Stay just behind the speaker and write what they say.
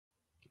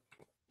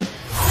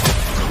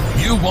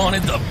You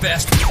wanted the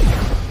best.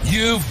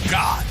 You've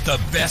got the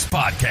best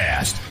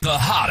podcast, the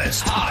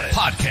hottest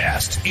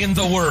podcast in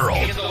the world.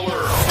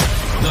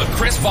 The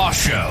Chris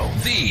Voss Show,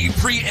 the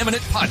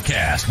preeminent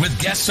podcast with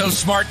guests so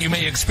smart you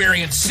may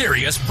experience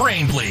serious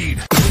brain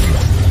bleed.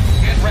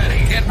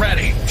 Get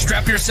ready.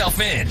 Strap yourself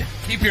in.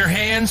 Keep your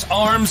hands,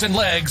 arms, and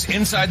legs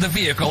inside the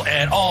vehicle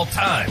at all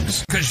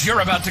times, because you're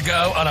about to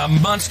go on a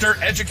monster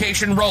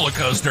education roller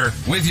coaster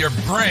with your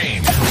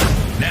brain.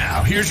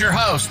 Now, here's your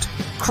host,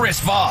 Chris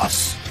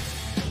Voss.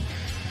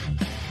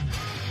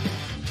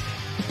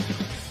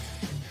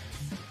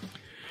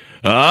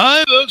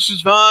 Hi, folks.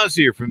 Chris Voss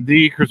here from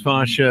the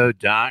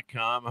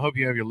ChrisVossShow.com. I hope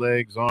you have your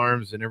legs,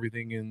 arms, and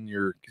everything in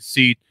your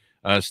seat.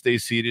 Stay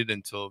seated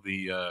until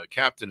the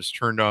captain has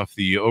turned off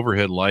the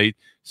overhead light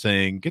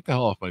saying, get the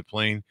hell off my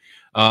plane.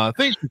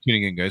 Thanks for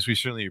tuning in, guys. We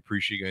certainly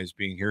appreciate you guys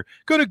being here.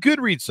 Go to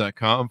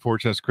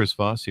goodreads.com/Chris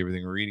Voss. See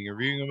everything we're reading and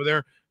reviewing over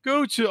there.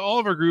 Go to all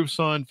of our groups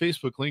on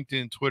Facebook,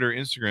 LinkedIn, Twitter,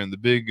 Instagram, the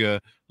big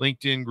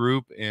LinkedIn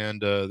group,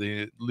 and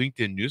the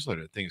LinkedIn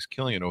newsletter. That thing is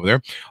killing it over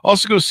there.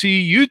 Also, go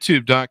see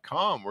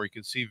youtube.com where you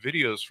can see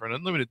videos for an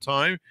unlimited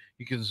time.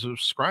 You can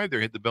subscribe there,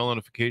 hit the bell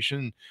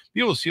notification,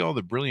 be able to see all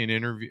the brilliant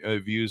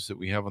interviews that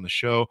we have on the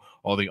show,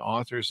 all the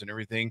authors and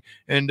everything.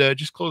 And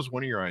just close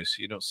one of your eyes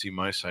so you don't see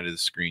my side of the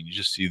screen. You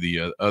just see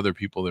the other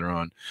people that are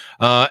on.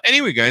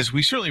 Anyway, guys,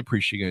 we certainly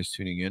appreciate you guys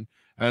tuning in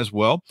as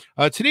well.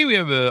 Today we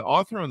have an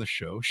author on the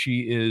show.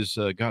 She is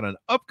got an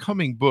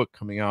upcoming book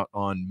coming out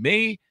on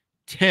May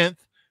 10th,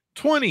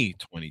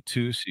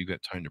 2022. So you've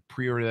got time to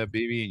pre-order that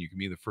baby, and you can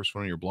be the first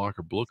one on your block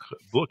or book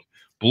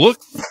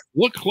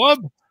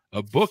club,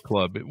 a book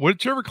club,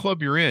 whichever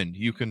club you're in.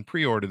 You can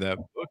pre-order that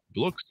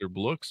book,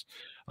 books.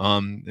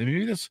 And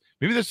maybe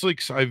that's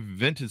like I've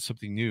invented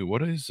something new.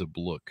 What is a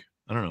book?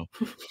 I don't know.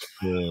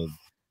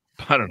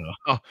 I don't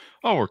know.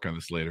 I'll work on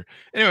this later.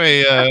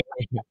 Anyway.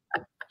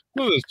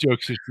 One of those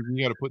jokes that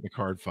you got to put in the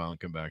card file and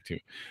come back to.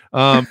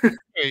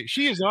 Anyway,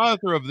 she is the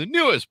author of the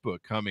newest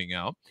book coming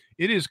out.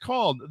 It is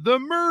called The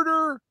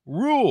Murder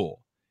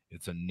Rule.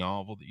 It's a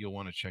novel that you'll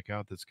want to check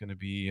out that's going to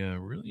be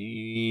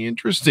really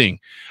interesting.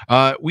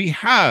 We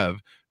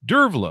have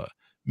Dervla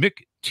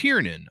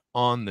McTiernan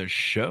on the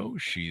show.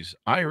 She's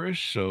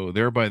Irish, so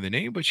thereby the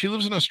name, but she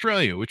lives in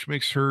Australia, which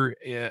makes her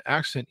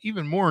accent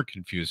even more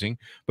confusing.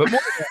 But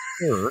more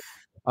about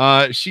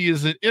her. She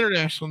is an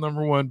international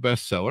 #1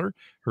 bestseller.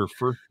 Her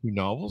first two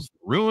novels, The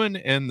Ruin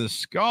and The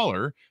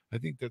Scholar, I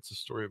think that's the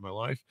story of my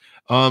life,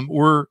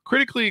 were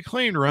critically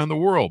acclaimed around the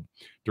world.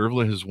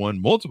 Dervla has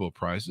won multiple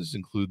prizes,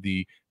 include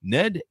the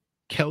Ned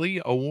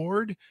Kelly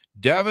Award,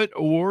 Davitt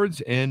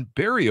Awards, and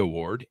Barry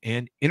Award,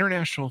 and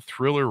International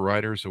Thriller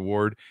Writers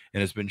Award,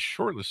 and has been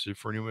shortlisted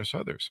for numerous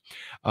others.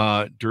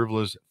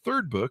 Dervla's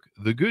third book,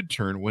 The Good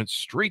Turn, went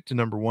straight to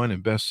 #1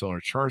 in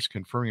bestseller charts,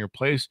 confirming her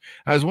place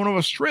as one of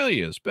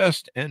Australia's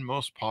best and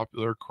most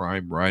popular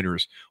crime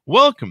writers.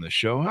 Welcome to the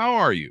show. How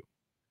are you?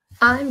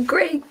 I'm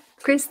great,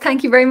 Chris.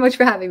 Thank you very much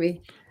for having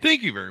me.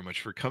 Thank you very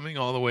much for coming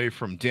all the way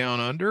from down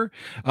under.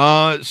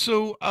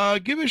 So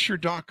give us your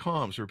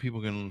 .coms where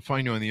people can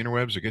find you on the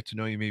interwebs or get to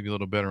know you maybe a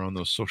little better on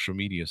those social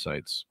media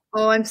sites.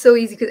 Oh, I'm so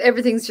easy because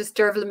everything's just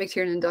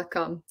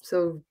dervlamctiernan.com.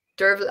 So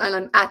Dervla, and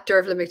I'm at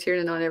Dervla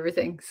McTiernan on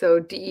everything. So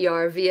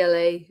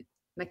DERVLA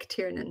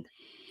McTiernan.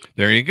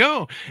 There you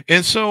go.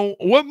 And so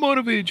what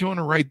motivated you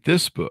to write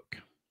this book?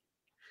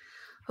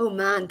 Oh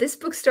man, this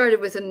book started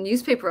with a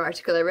newspaper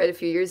article I read a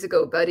few years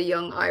ago about a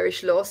young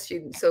Irish law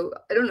student. So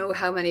I don't know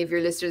how many of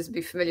your listeners will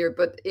be familiar,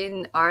 but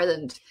in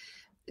Ireland,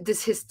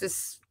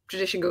 this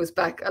tradition goes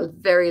back a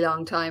very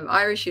long time.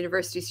 Irish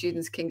university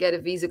students can get a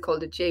visa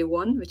called a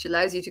J1, which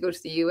allows you to go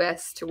to the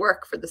US to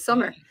work for the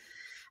summer.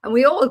 And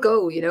we all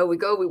go,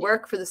 we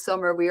work for the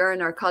summer, we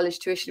earn our college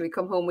tuition, we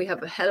come home, we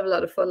have a hell of a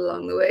lot of fun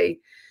along the way.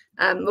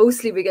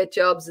 Mostly we get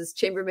jobs as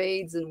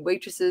chambermaids and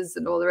waitresses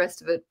and all the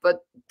rest of it.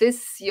 But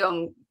this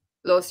young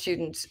law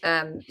student,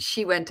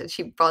 she went and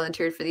she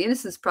volunteered for the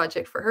Innocence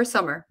Project for her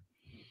summer,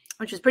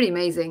 which was pretty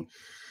amazing.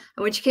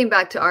 And when she came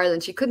back to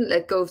Ireland, she couldn't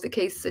let go of the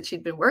case that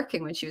she'd been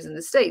working when she was in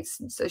the States.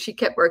 And so she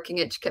kept working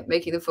it. She kept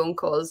making the phone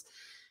calls.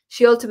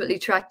 She ultimately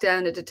tracked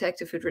down a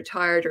detective who'd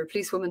retired, or a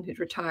policewoman who'd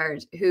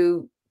retired,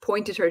 who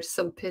pointed her to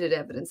some pitted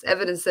evidence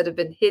that had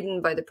been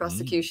hidden by the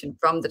prosecution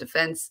from the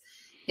defense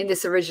in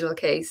this original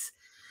case.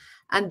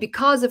 And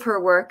because of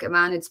her work, a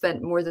man who'd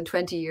spent more than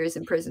 20 years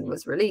in prison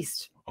was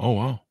released. Oh,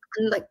 wow.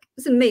 And like,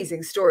 it's an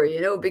amazing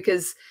story,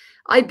 because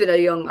I'd been a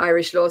young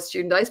Irish law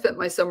student. I spent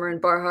my summer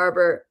in Bar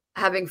Harbor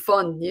having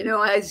fun,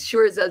 I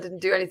sure as hell didn't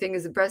do anything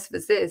as impressive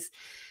as this.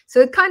 So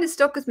it kind of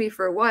stuck with me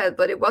for a while,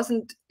 but it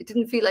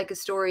didn't feel like a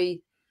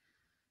story.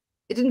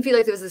 It didn't feel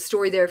like there was a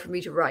story there for me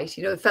to write.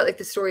 It felt like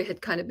the story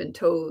had kind of been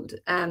told.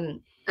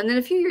 And then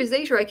a few years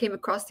later, I came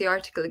across the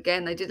article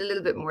again. I did a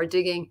little bit more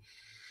digging.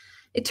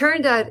 It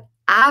turned out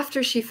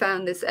after she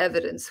found this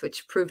evidence,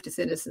 which proved his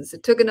innocence,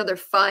 it took another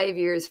 5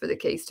 years for the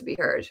case to be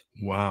heard.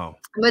 Wow.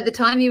 And by the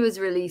time he was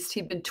released,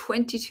 he'd been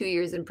 22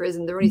 years in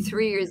prison. There were only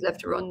 3 years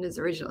left to run in his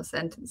original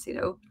sentence, you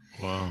know.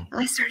 Wow.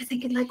 And I started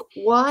thinking, like,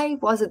 why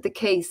was it the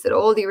case that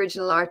all the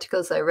original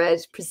articles I read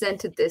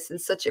presented this in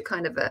such a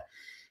kind of an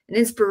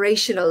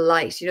inspirational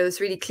light, you know,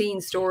 this really clean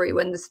story,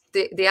 when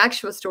the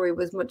actual story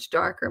was much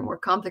darker and more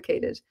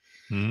complicated.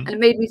 Mm-hmm. And it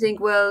made me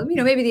think, well, you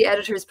know, maybe the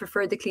editors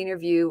preferred the cleaner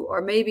view,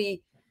 or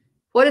maybe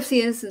what if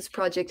the Innocence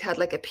Project had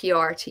like a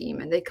PR team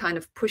and they kind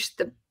of pushed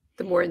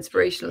the more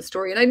inspirational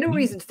story? And I had no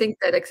reason to think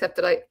that, except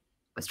that I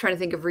was trying to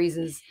think of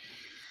reasons.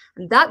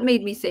 And that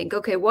made me think,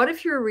 okay, what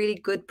if you're a really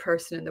good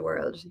person in the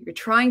world? You're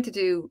trying to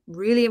do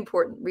really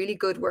important, really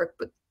good work,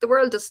 but the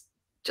world just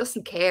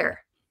doesn't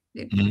care.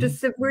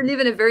 We're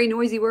living in a very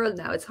noisy world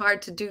now. It's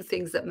hard to do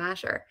things that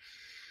matter.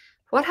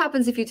 What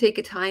happens if you take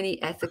a tiny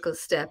ethical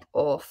step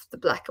off the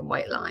black and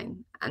white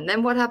line? And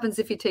then what happens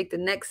if you take the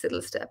next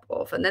little step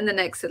off, and then the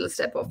next little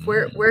step off?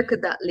 Where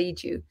could that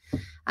lead you?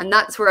 And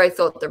that's where I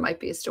thought there might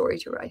be a story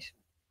to write.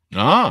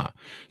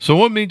 So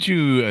what made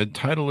you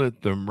title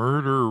it The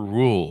Murder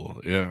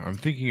Rule? Yeah, I'm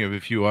thinking of a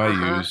few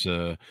I use,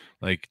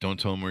 like don't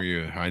tell them where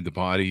you hide the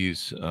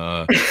bodies,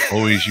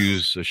 always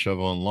use a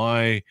shovel and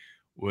lie,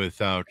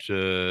 without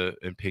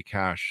and pay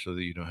cash so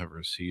that you don't have a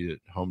receipt at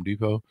Home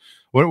Depot.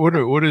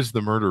 What is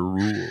the murder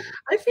rule?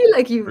 I feel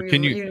like you might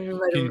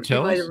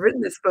have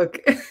written this book.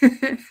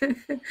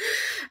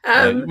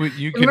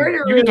 You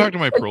can talk to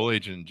my parole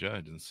agent and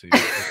judge and see.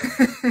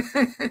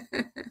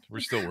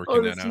 We're still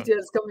working that out.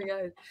 Details coming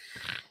out.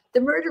 The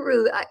murder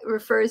rule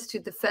refers to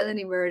the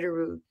felony murder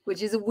rule,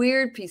 which is a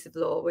weird piece of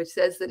law, which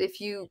says that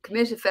if you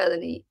commit a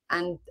felony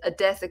and a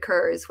death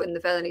occurs when the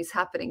felony is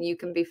happening, you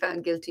can be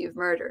found guilty of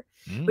murder,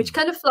 which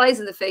kind of flies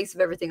in the face of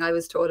everything I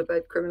was taught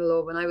about criminal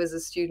law when I was a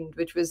student,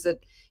 which was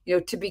that, you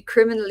know, to be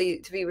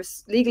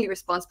legally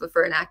responsible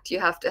for an act, you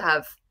have to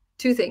have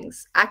two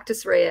things: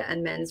 actus rea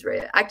and mens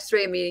rea. Actus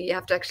rea meaning you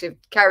have to actually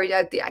have carried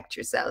out the act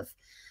yourself.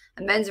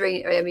 And mens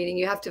rea meaning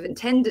you have to have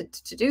intended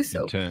to do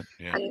so.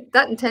 And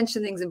that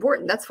intention thing is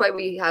important. That's why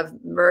we have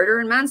murder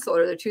and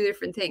manslaughter. They're two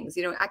different things.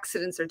 You know,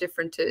 accidents are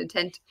different to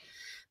intent.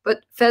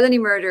 But felony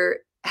murder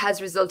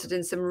has resulted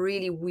in some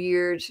really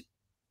weird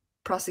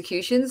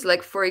prosecutions.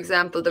 Like, for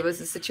example, there was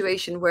a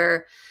situation where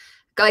a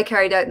guy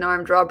carried out an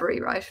armed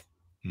robbery, right?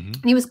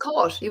 And he was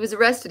caught. He was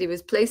arrested. He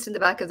was placed in the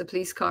back of the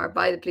police car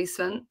by the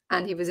policeman,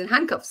 and he was in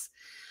handcuffs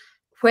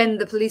when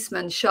the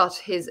policeman shot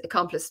his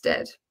accomplice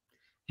dead.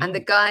 And the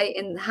guy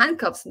in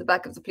handcuffs in the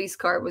back of the police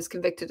car was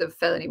convicted of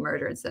felony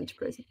murder and sent to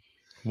prison.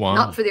 Wow.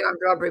 Not for the armed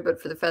robbery, but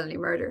for the felony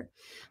murder.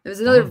 There was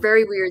another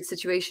very weird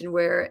situation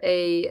where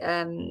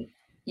a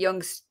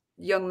young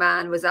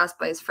man was asked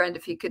by his friend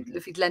if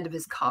he'd lend him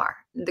his car.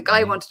 And the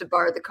guy wanted to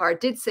borrow the car,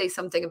 did say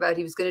something about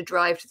he was going to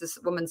drive to this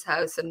woman's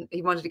house and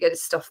he wanted to get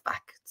his stuff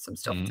back, some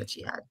stuff that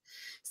she had.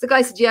 So the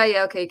guy said,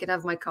 yeah, okay, you can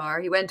have my car.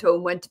 He went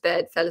home, went to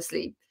bed, fell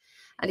asleep.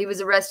 And he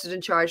was arrested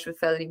and charged with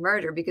felony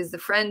murder because the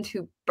friend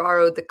who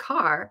borrowed the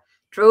car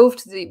drove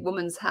to the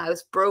woman's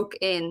house, broke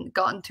in,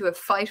 got into a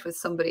fight with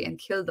somebody and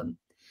killed them.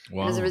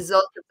 Wow. And as a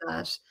result of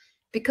that,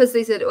 because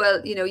they said,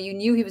 well, you know, you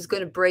knew he was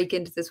going to break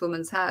into this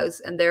woman's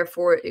house, and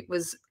therefore it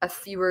was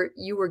you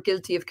were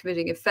guilty of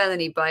committing a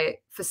felony by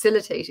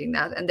facilitating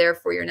that, and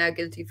therefore you're now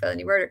guilty of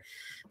felony murder.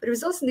 But it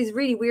results in these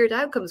really weird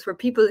outcomes where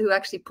people who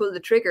actually pull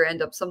the trigger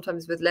end up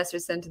sometimes with lesser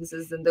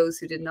sentences than those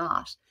who did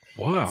not.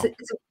 Wow.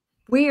 It's a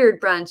weird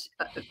branch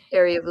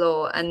area of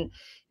law, and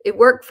it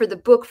worked for the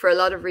book for a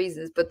lot of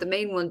reasons, but the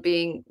main one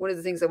being, one of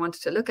the things I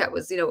wanted to look at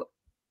was, you know,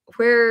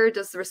 where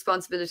does the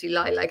responsibility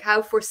lie? Like,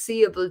 how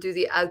foreseeable do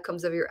the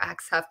outcomes of your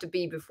acts have to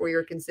be before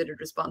you're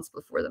considered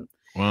responsible for them?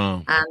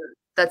 Wow. And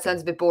that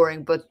sounds a bit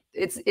boring, but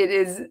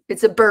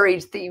it's a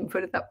buried theme,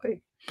 put it that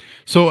way.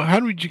 So how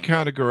would you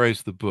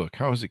categorize the book?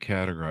 How is it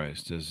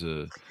categorized? As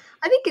a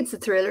I think it's a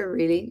thriller,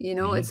 really. You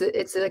know, it's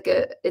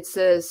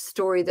a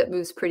story that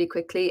moves pretty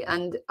quickly,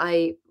 and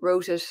I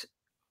wrote it.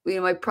 You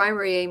know, my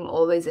primary aim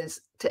always is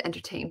to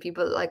entertain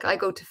people. Like, I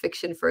go to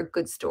fiction for a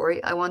good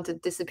story. I want to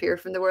disappear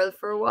from the world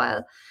for a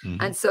while,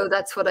 and so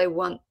that's what I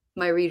want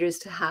my readers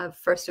to have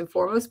first and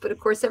foremost. But of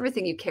course,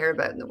 everything you care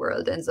about in the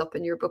world ends up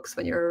in your books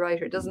when you're a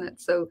writer, doesn't it?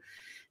 So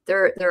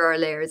there are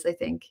layers, I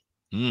think.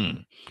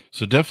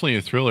 So definitely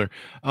a thriller.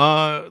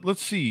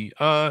 Let's see.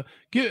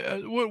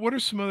 What are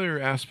some other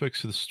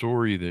aspects of the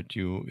story that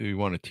you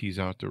want to tease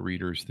out to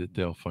readers that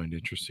they'll find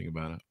interesting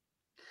about it?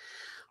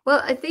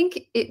 Well, I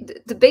think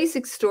the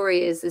basic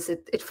story is this.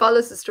 It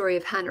follows the story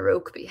of Hannah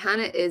Rokeby.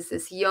 Hannah is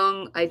this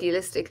young,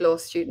 idealistic law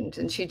student,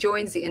 and she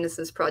joins the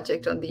Innocence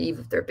Project on the eve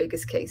of their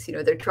biggest case. You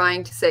know, they're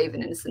trying to save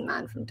an innocent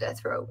man from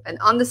death row. And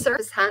on the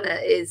surface,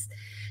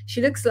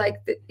 she looks like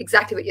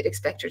exactly what you'd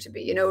expect her to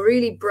be. You know,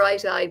 really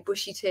bright-eyed,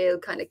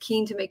 bushy-tailed, kind of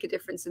keen to make a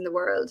difference in the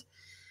world.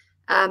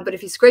 But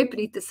if you scrape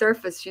beneath the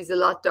surface, she's a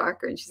lot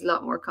darker and she's a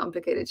lot more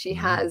complicated. She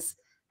has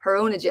her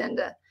own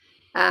agenda.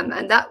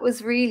 And that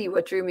was really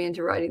what drew me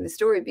into writing the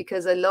story,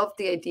 because I loved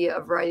the idea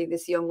of writing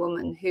this young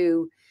woman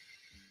who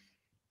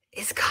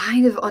is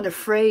kind of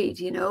unafraid,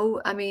 you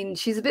know. I mean,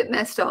 she's a bit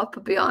messed up, to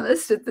be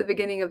honest, at the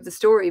beginning of the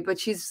story, but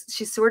she's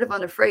sort of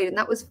unafraid, and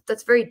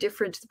that's very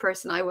different to the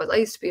person I was. I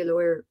used to be a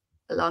lawyer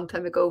a long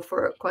time ago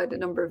for quite a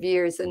number of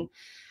years, and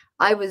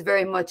I was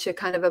very much a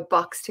kind of a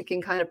box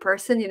ticking kind of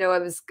person, you know. I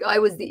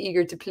was the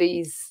eager to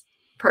please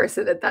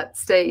person at that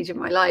stage in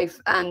my life,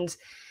 and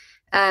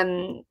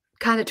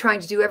kind of trying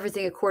to do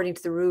everything according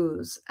to the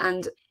rules.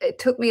 And it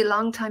took me a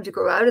long time to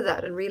grow out of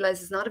that and realize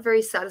it's not a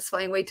very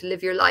satisfying way to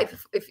live your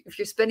life. If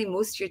you're spending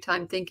most of your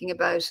time thinking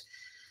about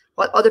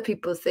what other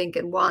people think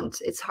and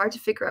want, it's hard to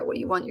figure out what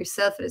you want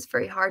yourself, and it's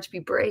very hard to be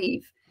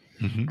brave.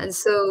 And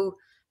so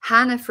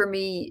Hannah for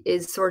me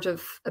is sort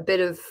of a bit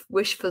of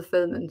wish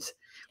fulfillment,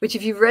 which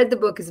if you've read the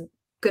book is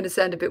going to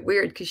sound a bit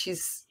weird because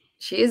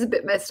she is a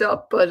bit messed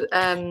up, but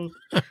I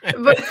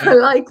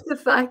like the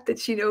fact that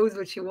she knows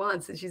what she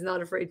wants and she's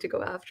not afraid to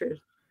go after it.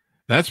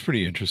 That's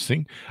pretty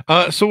interesting.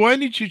 So why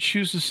did you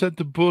choose to set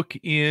the book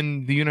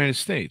in the United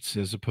States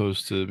as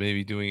opposed to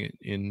maybe doing it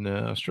in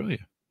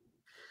Australia?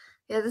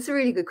 Yeah, that's a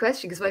really good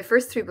question, because my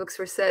first 3 books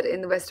were set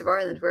in the west of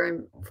Ireland, where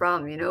I'm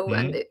from, you know,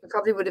 and it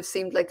probably would have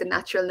seemed like the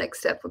natural next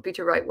step would be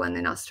to write one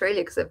in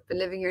Australia, because I've been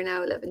living here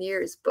now 11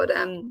 years. But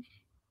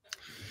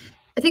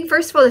I think,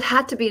 first of all, it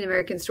had to be an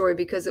American story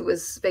because it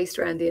was based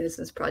around the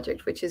Innocence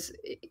Project, which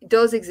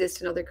does exist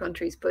in other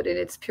countries, but in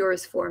its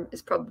purest form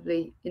is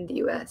probably in the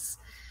US.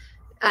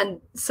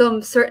 And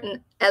some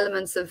certain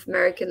elements of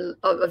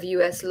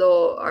US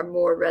law are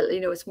more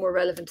it's more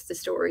relevant to the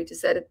story to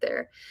set it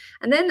there.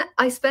 And then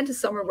I spent a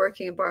summer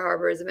working in Bar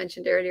Harbor, as I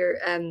mentioned earlier,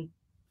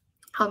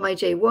 on my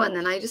J1,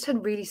 and I just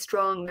had really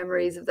strong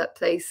memories of that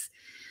place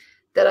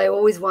that I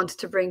always wanted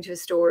to bring to a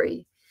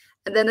story.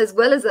 And then, as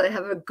well as that, I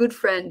have a good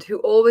friend who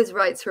always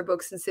writes her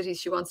books in cities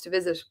she wants to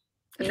visit,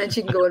 and then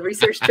she can go on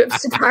research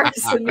trips to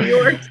Paris and New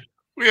York.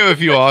 We have a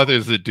few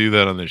authors that do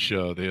that on the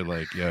show. They're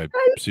like, yeah,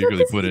 I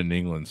secretly put it in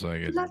England so I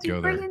could go there.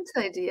 Brilliant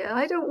idea.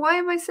 Why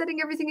am I setting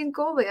everything in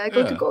Galway? I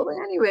go to Galway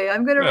anyway.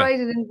 I'm going to write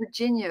it in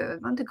Virginia. I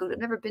want to go. I've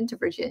never been to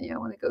Virginia. I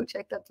want to go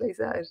check that place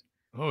out.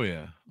 Oh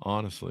yeah,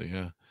 honestly,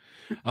 yeah.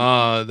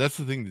 That's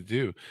the thing to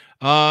do.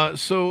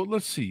 So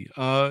let's see.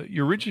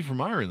 You're originally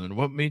from Ireland.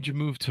 What made you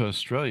move to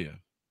Australia?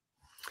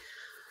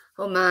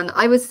 Oh man,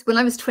 when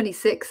I was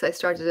 26, I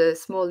started a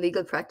small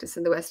legal practice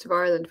in the west of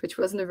Ireland, which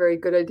wasn't a very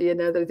good idea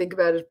now that I think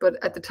about it.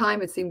 But at the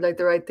time, it seemed like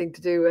the right thing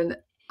to do. And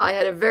I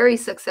had a very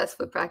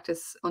successful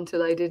practice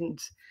until I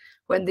didn't.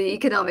 When the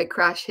economic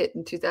crash hit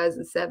in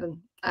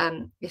 2007,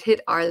 it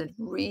hit Ireland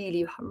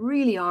really,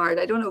 really hard.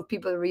 I don't know if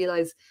people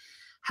realize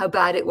how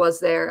bad it was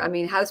there. I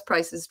mean, house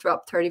prices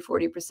dropped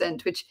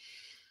 30-40%, which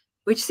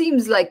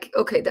seems like,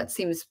 okay, that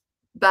seems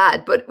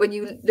bad, but when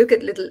you look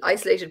at little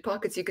isolated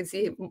pockets, you can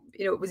see,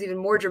 you know, it was even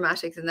more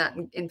dramatic than that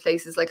in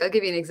places. Like, I'll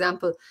give you an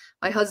example.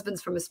 My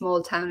husband's from a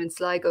small town in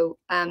Sligo,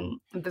 and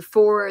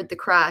before the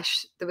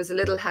crash, there was a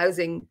little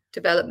housing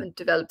development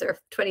developed there,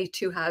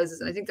 22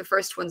 houses, and I think the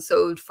first one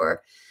sold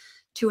for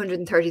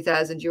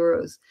 230,000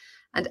 euros.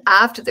 And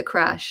after the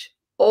crash,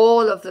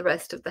 all of the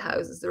rest of the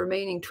houses, the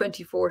remaining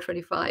 24,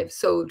 25,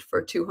 sold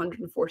for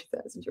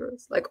 240,000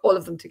 euros, like all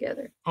of them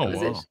together. Oh, that was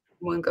wow. it,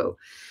 in one go.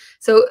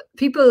 So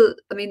people,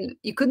 I mean,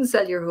 you couldn't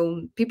sell your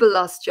home. People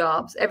lost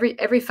jobs.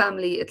 Every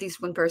family, at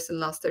least one person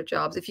lost their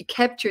jobs. If you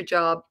kept your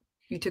job,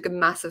 you took a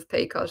massive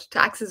pay cut.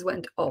 Taxes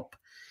went up.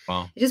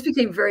 Wow. It just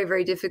became very,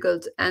 very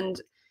difficult.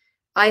 And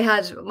I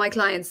had my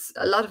clients,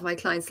 a lot of my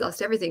clients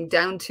lost everything,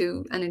 down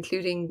to and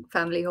including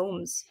family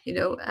homes, you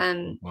know.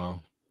 And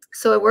wow.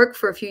 So I worked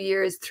for a few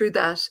years through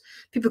that.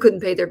 People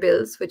couldn't pay their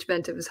bills, which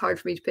meant it was hard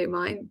for me to pay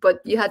mine,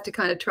 but you had to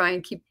kind of try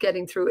and keep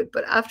getting through it.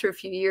 But after a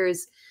few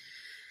years,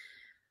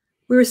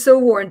 we were so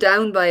worn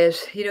down by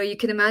it. You know, you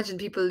can imagine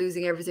people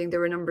losing everything.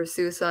 There were a number of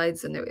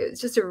suicides, and it was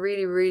just a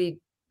really, really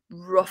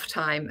rough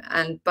time.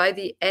 And by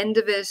the end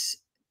of it,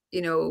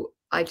 you know,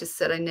 I just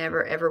said, I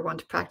never, ever want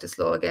to practice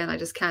law again. I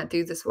just can't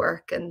do this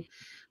work. And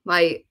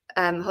my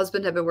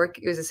husband had been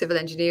working, he was a civil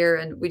engineer,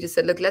 and we just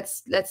said, look,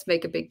 let's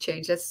make a big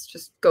change. Let's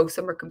just go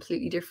somewhere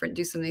completely different,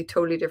 do something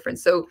totally different.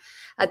 So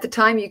at the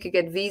time, you could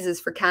get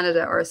visas for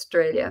Canada or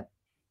Australia.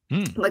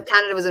 Like,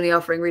 Canada was only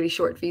offering really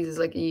short visas,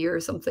 like a year or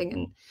something.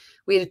 And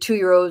we had a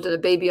 2-year-old and a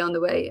baby on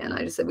the way. And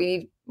I just said, we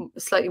need a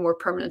slightly more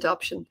permanent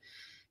option.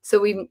 So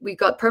we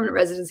got permanent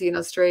residency in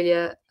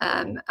Australia,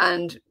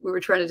 and we were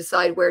trying to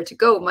decide where to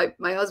go.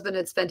 My husband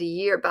had spent a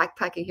year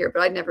backpacking here,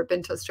 but I'd never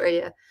been to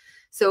Australia.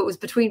 So it was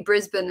between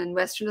Brisbane and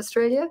Western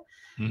Australia.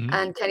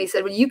 And Kenny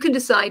said, well, you can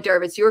decide,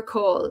 Dervla, it's your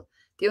call.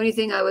 The only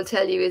thing I will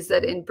tell you is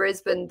that in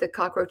Brisbane, the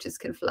cockroaches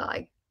can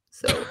fly.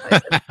 So I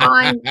said,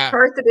 fine,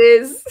 Perth it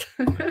is.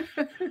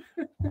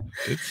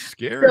 It's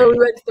scary. So we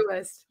went to the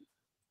West.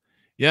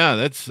 Yeah,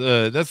 that's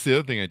the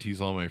other thing I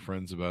tease all my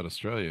friends about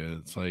Australia.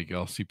 It's like,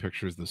 I'll see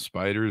pictures of the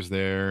spiders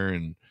there,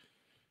 and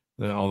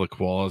then all the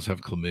koalas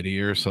have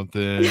chlamydia or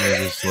something.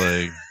 It's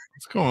like,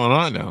 what's going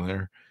on down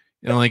there?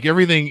 You know, like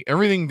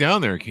everything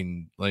down there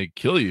can like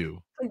kill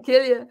you.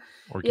 Kill you.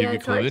 Or give you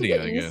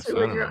chlamydia, I guess.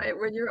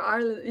 When you're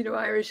Ireland, you know,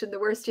 Irish, and the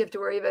worst you have to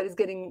worry about is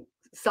getting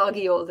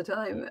soggy all the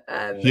time.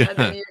 And Yeah.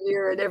 then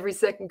you're and every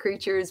second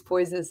creature is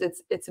poisonous.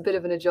 It's a bit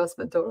of an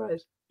adjustment, all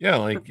right. Yeah,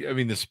 like, I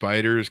mean, the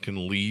spiders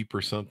can leap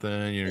or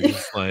something, you're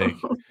just like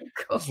Oh,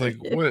 it's God, like,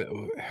 yeah. what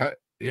how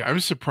yeah,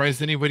 I'm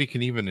surprised anybody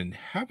can even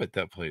inhabit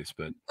that place,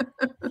 but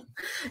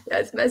Yeah,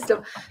 it's messed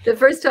up. The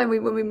first time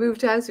when we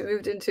moved house, we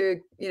moved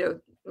into,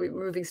 we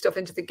were moving stuff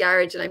into the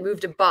garage, and I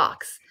moved a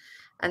box,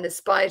 and the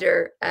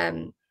spider,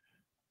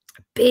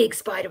 big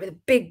spider with a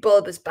big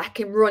bulbous back,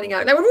 came running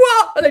out, and I went,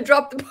 "Whoa!" and I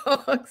dropped the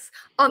box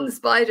on the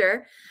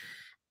spider,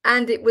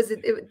 and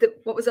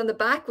what was on the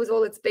back was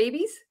all its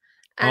babies,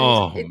 and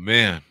oh,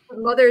 man. the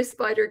mother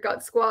spider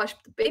got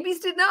squashed, the babies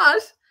did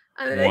not.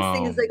 And the next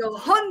thing Wow. is like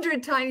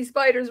 100 tiny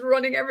spiders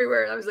running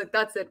everywhere. And I was like,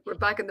 that's it. We're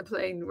back in the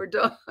plane. We're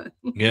done.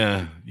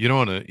 Yeah, you don't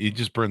wanna you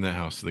just burn that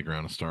house to the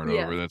ground and start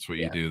Yeah. over, that's what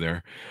you Yeah. do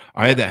there.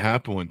 I had that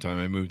happen one time.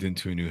 I moved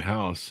into a new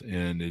house,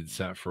 and it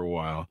sat for a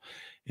while,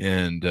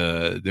 and,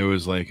 there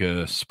was, like,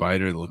 a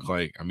spider that looked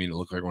like, I mean, it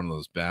looked like one of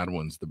those bad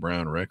ones, the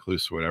brown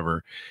recluse or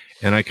whatever,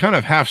 and I kind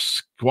of half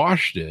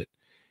squashed it,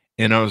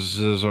 and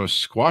as I was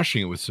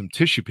squashing it with some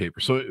tissue paper,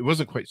 so it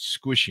wasn't quite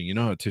squishing, you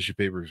know how tissue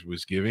paper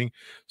was giving?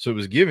 So it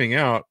was giving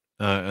out,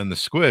 on the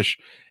squish,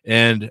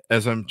 and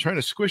as I'm trying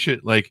to squish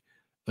it, like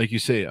you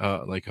say,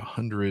 like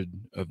 100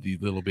 of the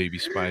little baby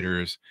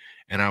spiders,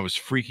 and I was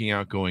freaking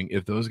out going,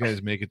 "If those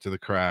guys make it to the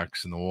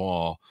cracks in the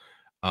wall,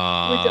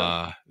 We're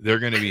done. they're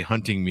gonna be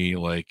hunting me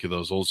like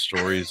those old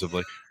stories of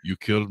like, 'You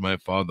killed my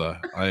father.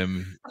 I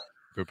am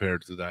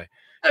prepared to die.'"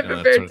 I'm You know,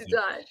 that prepared sort of to thing.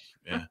 die.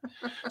 Yeah.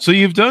 So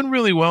you've done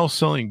really well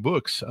selling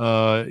books.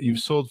 You've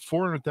sold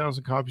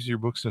 400,000 copies of your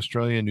books in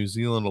Australia and New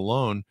Zealand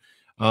alone.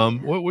 Yeah.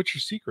 What's your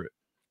secret?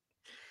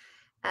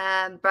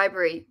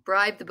 Bribery.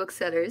 Bribe the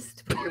booksellers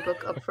to put your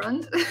book up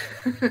front.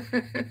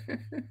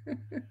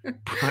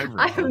 Bribery.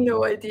 I have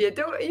no idea.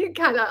 You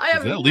can't. I Is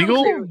have that no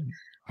legal? clue.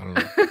 I don't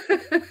know.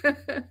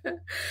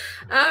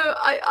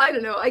 I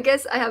don't know. I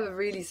guess I have a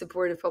really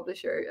supportive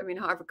publisher. I mean,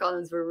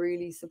 HarperCollins were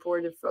really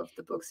supportive of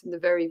the books from the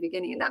very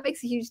beginning, and that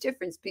makes a huge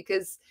difference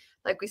because,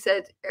 like we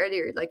said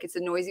earlier, like it's a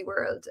noisy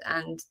world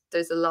and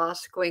there's a lot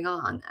going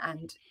on,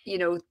 and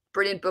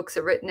brilliant books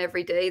are written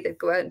every day that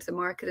go out into the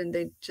market and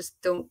they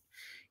just don't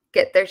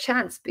get their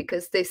chance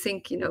because they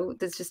think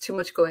there's just too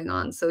much going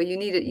on. So you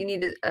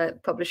need a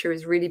publisher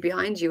who's really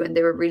behind you, and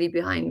they were really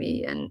behind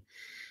me. And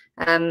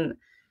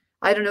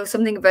I don't know,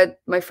 something about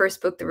my first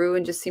book, The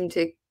Ruin, just seemed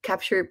to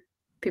capture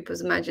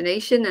people's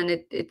imagination, and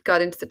it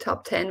got into the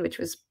top 10, which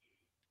was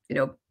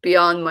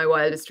beyond my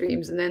wildest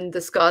dreams. And then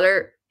The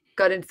Scholar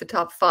got into the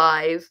top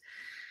 5,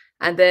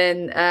 and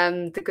then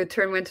The Good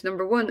Turn went to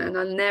number 1, and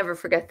I'll never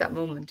forget that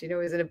moment. I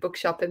was in a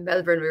bookshop in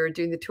Melbourne. We were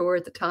doing the tour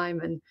at the time,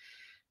 and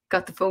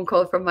got the phone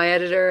call from my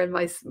editor, and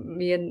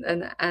me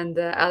and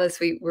Alice,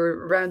 we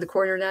were around the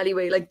corner in an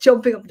alleyway, like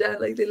jumping up and down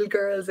like little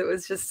girls. It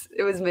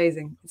was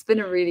amazing. It's been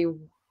a really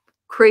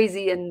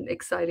crazy and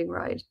exciting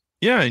ride.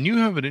 Yeah, and you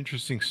have an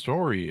interesting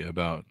story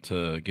about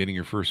getting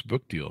your first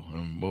book deal.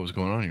 What was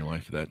going on in your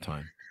life at that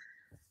time?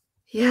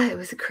 Yeah, it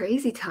was a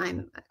crazy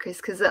time, Chris,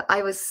 because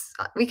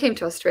we came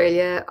to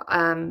Australia.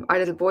 Our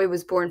little boy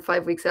was born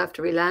 5 weeks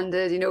after we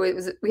landed.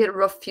 We had a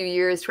rough few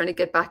years trying to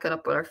get back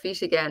up on our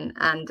feet again.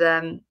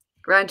 And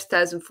around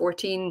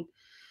 2014,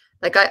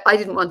 like I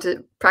didn't want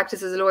to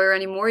practice as a lawyer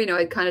anymore.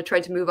 I kind of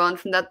tried to move on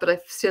from that, but I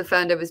still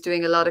found I was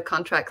doing a lot of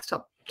contract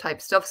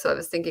type stuff. So I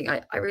was thinking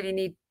I really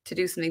need to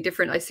do something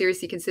different. I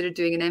seriously considered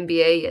doing an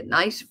MBA at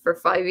night for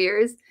 5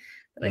 years.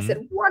 And I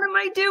said, what am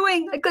I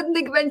doing? I couldn't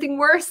think of anything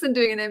worse than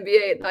doing an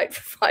MBA at night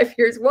for 5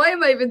 years. Why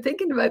am I even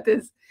thinking about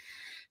this?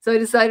 So I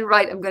decided,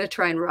 right, I'm going to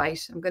try and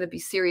write. I'm going to be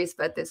serious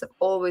about this. I've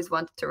always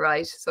wanted to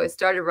write. So I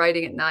started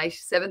writing at night,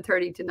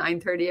 7:30 to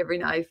 9:30 every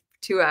night,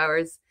 2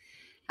 hours.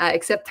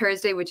 Except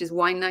Thursday, which is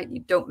wine night. You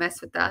don't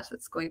mess with that.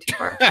 It's going too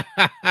far.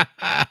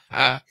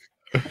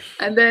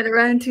 And then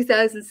around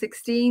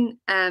 2016,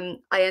 I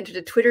entered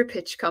a Twitter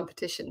pitch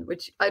competition,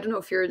 which I don't know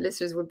if your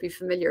listeners would be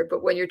familiar,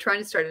 but when you're trying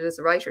to start it as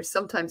a writer,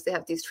 sometimes they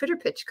have these Twitter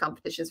pitch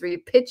competitions where you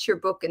pitch your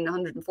book in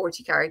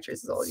 140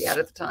 characters is all you had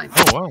at the time.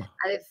 Oh, wow.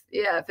 And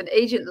if an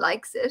agent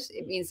likes it,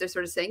 it means they're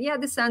sort of saying, yeah,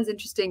 this sounds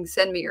interesting.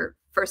 Send me your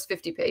first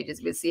 50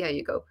 pages. We'll see how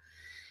you go.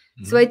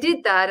 So I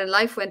did that, and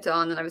life went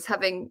on, and I was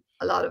having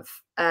a lot of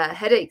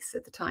headaches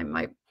at the time.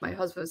 My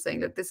husband was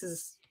saying, look, this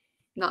is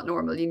not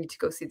normal. You need to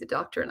go see the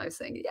doctor. And I was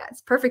saying, yeah,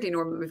 it's perfectly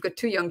normal. We've got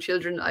 2 young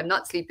children. I'm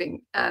not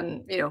sleeping,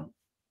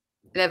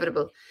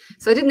 inevitable.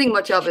 So I didn't think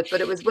much of it,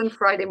 but it was one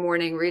Friday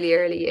morning, really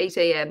early, 8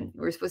 a.m.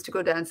 We were supposed to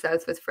go down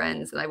south with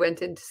friends, and I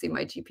went in to see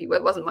my GP. Well,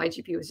 it wasn't my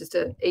GP. It was just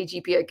a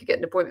GP I could get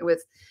an appointment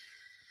with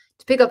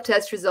to pick up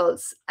test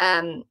results.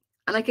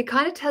 And I could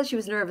kind of tell she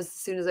was nervous as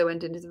soon as I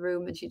went into the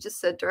room. And she just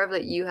said,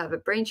 Dervla, you have a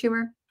brain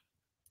tumor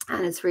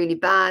and it's really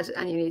bad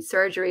and you need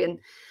surgery. And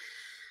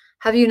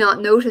have you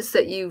not noticed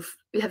that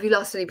have you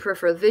lost any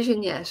peripheral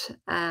vision yet?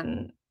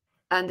 And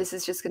this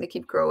is just going to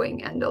keep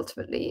growing and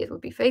ultimately it will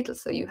be fatal.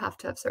 So you have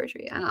to have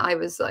surgery. And I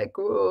was like,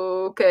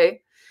 oh,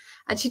 okay.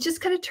 And she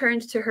just kind of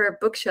turned to her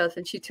bookshelf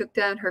and she took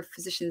down her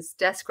physician's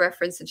desk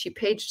reference and she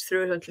paged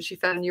through it until she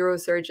found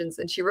neurosurgeons.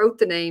 And she wrote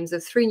the names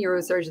of 3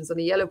 neurosurgeons on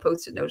a yellow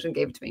Post-it note and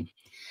gave it to me.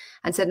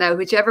 and said, now,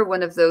 whichever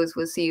one of those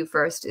will see you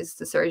first is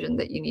the surgeon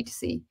that you need to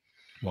see.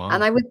 Wow.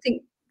 And I would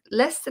think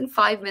less than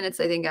 5 minutes,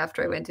 I think,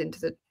 after I went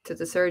into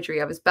the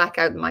surgery, I was back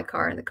out in my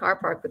car in the car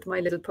park with my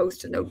little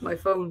post-it note, my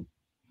phone.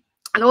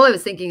 And all I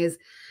was thinking is,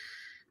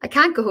 I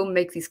can't go home and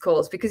make these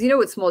calls, because you know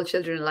what small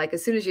children are like.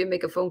 As soon as you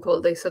make a phone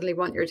call, they suddenly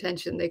want your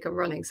attention. They come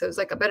running. So I was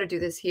like, I better do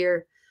this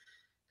here.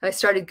 I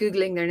started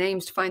Googling their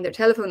names to find their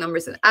telephone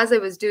numbers. And as I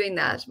was doing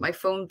that, my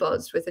phone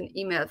buzzed with an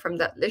email from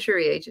that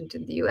literary agent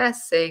in the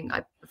US saying,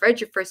 I've read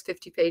your first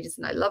 50 pages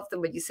and I love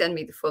them. Would you send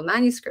me the full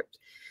manuscript?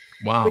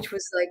 Wow. Which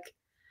was like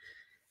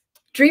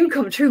dream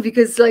come true,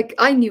 because like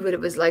I knew what it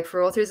was like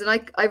for authors. And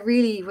I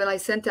really, when I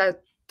sent out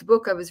the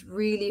book, I was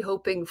really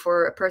hoping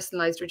for a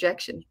personalized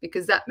rejection,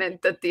 because that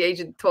meant that the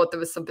agent thought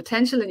there was some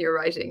potential in your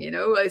writing. You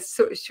know, I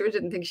sure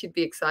didn't think she'd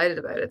be excited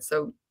about it.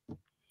 So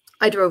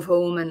I drove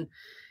home and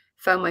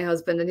found my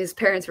husband, and his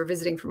parents were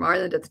visiting from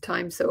Ireland at the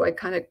time. So I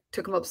kind of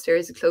took him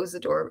upstairs and closed the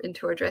door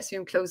into our dressing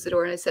room, closed the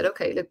door. And I said,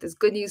 okay, look, there's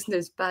good news and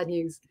there's bad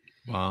news.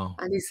 Wow.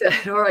 And he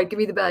said, all right, give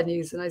me the bad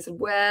news. And I said,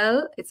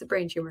 well, it's a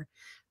brain tumor,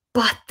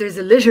 but there's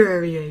a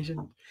literary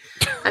agent.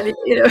 And it,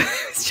 you know,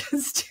 it's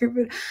just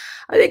stupid.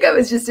 I think I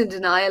was just in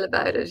denial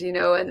about it, you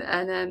know,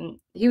 and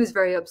he was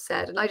very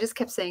upset. And I just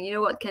kept saying, you know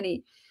what,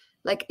 Kenny,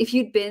 like if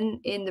you'd been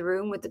in the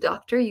room with the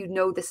doctor, you'd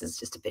know this is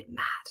just a bit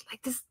mad.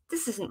 Like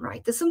this isn't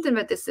right. There's something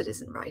about this that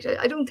isn't right.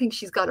 I don't think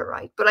she's got it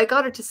right. But I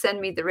got her to send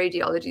me the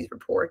radiology's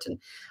report, and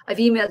I've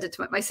emailed it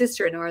to my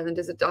sister in Ireland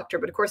is a doctor,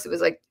 but of course it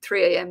was like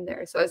 3 a.m.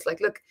 there. So I was like,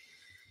 look,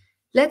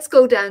 let's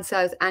go down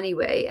south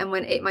anyway. And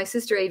when my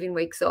sister Avian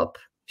wakes up,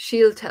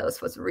 she'll tell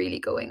us what's really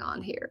going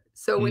on here.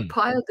 So we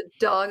piled the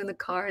dog in the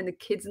car and the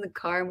kids in the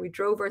car, and we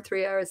drove her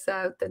 3 hours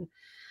south. And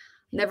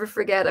never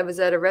forget, I was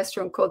at a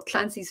restaurant called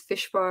Clancy's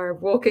Fish Bar,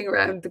 walking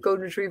around the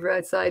golden retriever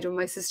outside, when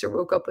my sister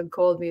woke up and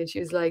called me, and she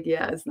was like,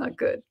 yeah, it's not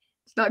good.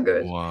 It's not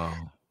good. Wow.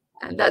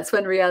 And that's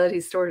when reality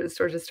started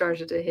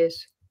to hit.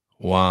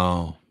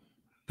 Wow.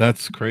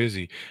 That's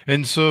crazy.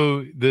 And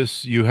so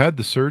you had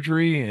the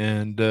surgery,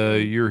 and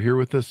you're here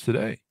with us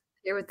today.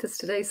 Here with us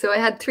today. So I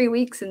had 3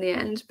 weeks in the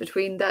end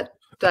between that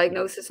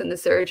diagnosis and the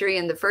surgery.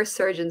 And the first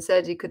surgeon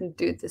said he couldn't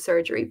do the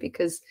surgery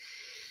because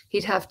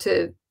he'd have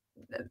to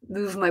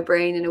move my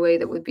brain in a way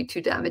that would be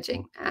too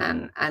damaging.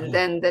 And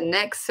then the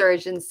next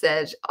surgeon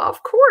said,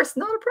 of course,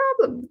 not a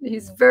problem.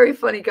 He's a very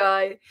funny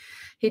guy.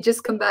 He'd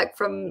just come back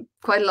from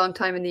quite a long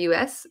time in the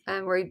US,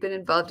 where he'd been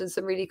involved in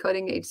some really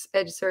cutting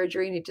edge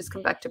surgery, and he'd just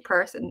come back to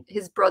Perth. And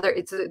his brother,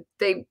 it's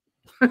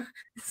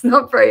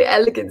not a very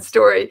elegant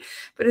story,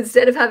 but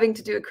instead of having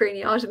to do a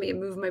craniotomy and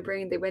move my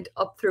brain, they went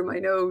up through my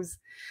nose.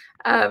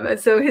 And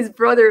so his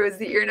brother was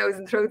the ear, nose,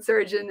 and throat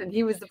surgeon, and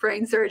he was the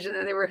brain surgeon,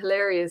 and they were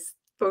hilarious,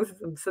 both of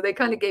them. So they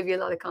kind of gave you a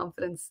lot of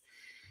confidence.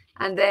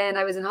 And then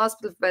I was in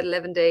hospital for about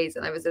 11 days,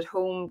 and I was at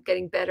home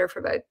getting better for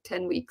about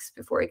 10 weeks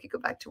before I could go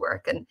back to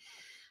work. And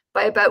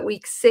by about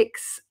week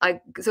 6, I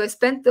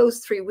spent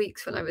those 3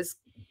 weeks when I was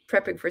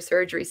prepping for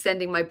surgery,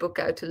 sending my book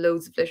out to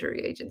loads of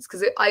literary agents,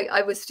 because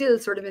I was still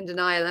sort of in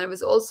denial, and I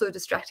was also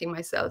distracting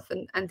myself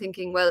and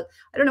thinking, well,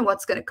 I don't know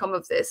what's going to come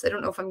of this. I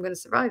don't know if I'm going to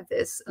survive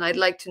this. And I'd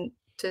like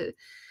to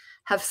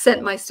have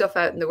sent my stuff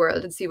out in the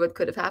world and see what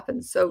could have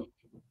happened. So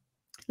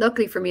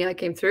luckily for me, I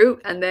came through.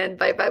 And then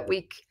by about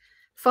week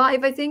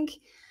 5, I think,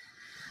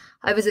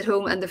 I was at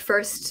home, and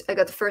I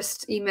got the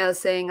first email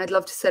saying, I'd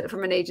love to set up,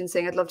 from an agent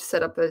saying, I'd love to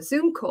set up a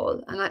Zoom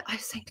call. And I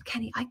was saying to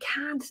Kenny, I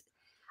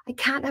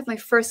can't have my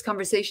first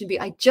conversation be,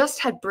 I just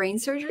had brain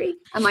surgery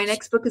and my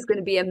next book is going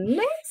to be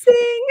amazing.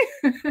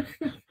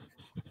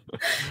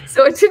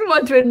 So I didn't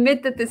want to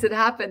admit that this had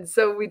happened.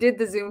 So we did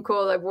the Zoom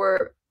call. I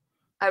wore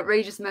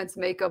outrageous amounts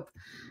of makeup,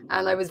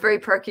 and I was very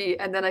perky.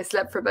 And then I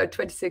slept for about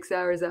 26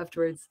 hours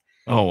afterwards.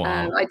 Oh,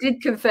 wow. I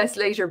did confess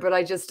later, but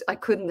I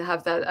couldn't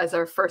have that as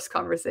our first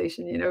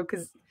conversation, you know,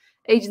 because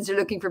agents are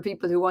looking for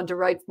people who want to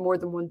write more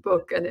than one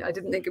book. And I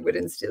didn't think it would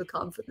instill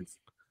confidence.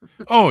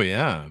 Oh,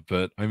 yeah.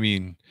 But I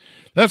mean,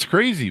 that's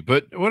crazy.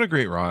 But what a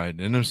great ride.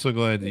 And I'm so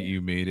glad that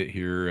you made it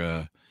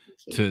here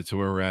to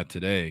where we're at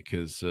today,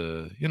 because,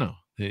 you know,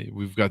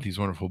 we've got these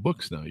wonderful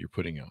books now you're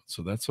putting out.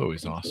 So that's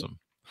always awesome.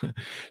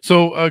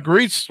 So a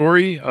great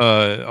story.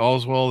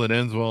 All's well that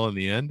ends well in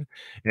the end.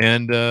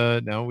 And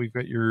now we've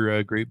got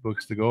your great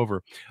books to go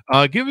over.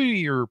 Give me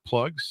your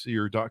plugs,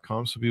 your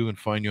 .com, so people can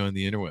find you on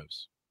the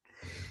interwebs.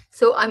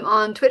 So I'm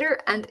on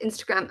Twitter and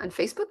Instagram and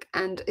Facebook,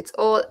 and it's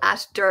all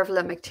at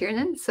Dervla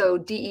McTiernan. So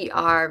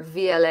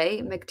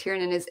DERVLA.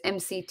 McTiernan is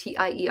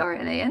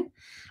McTiernan.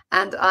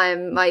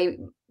 And my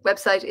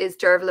website is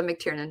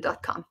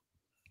dervlamctiernan.com.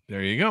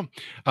 There you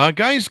go.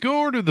 Guys, go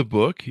order the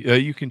book.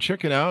 You can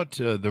check it out.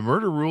 The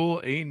Murder Rule,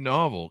 a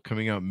novel,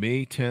 coming out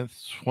May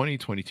 10th,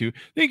 2022.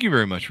 Thank you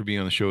very much for being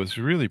on the show. It's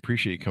really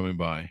appreciate you coming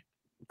by.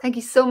 Thank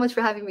you so much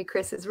for having me,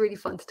 Chris. It's really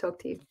fun to talk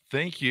to you.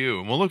 Thank you.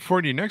 And we'll look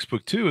forward to your next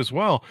book too, as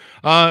well.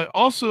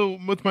 Also,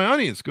 with my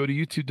audience, go to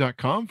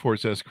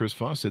youtube.com/Chris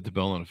Voss, hit the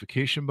bell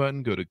notification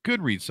button, go to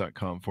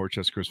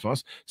goodreads.com/Chris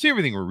Voss. See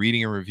everything we're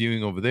reading and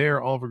reviewing over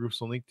there. All of our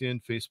groups on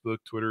LinkedIn, Facebook,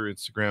 Twitter,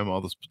 Instagram,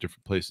 all those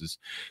different places.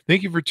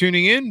 Thank you for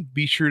tuning in.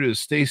 Be sure to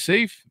stay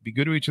safe, be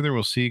good to each other.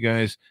 We'll see you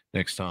guys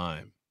next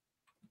time.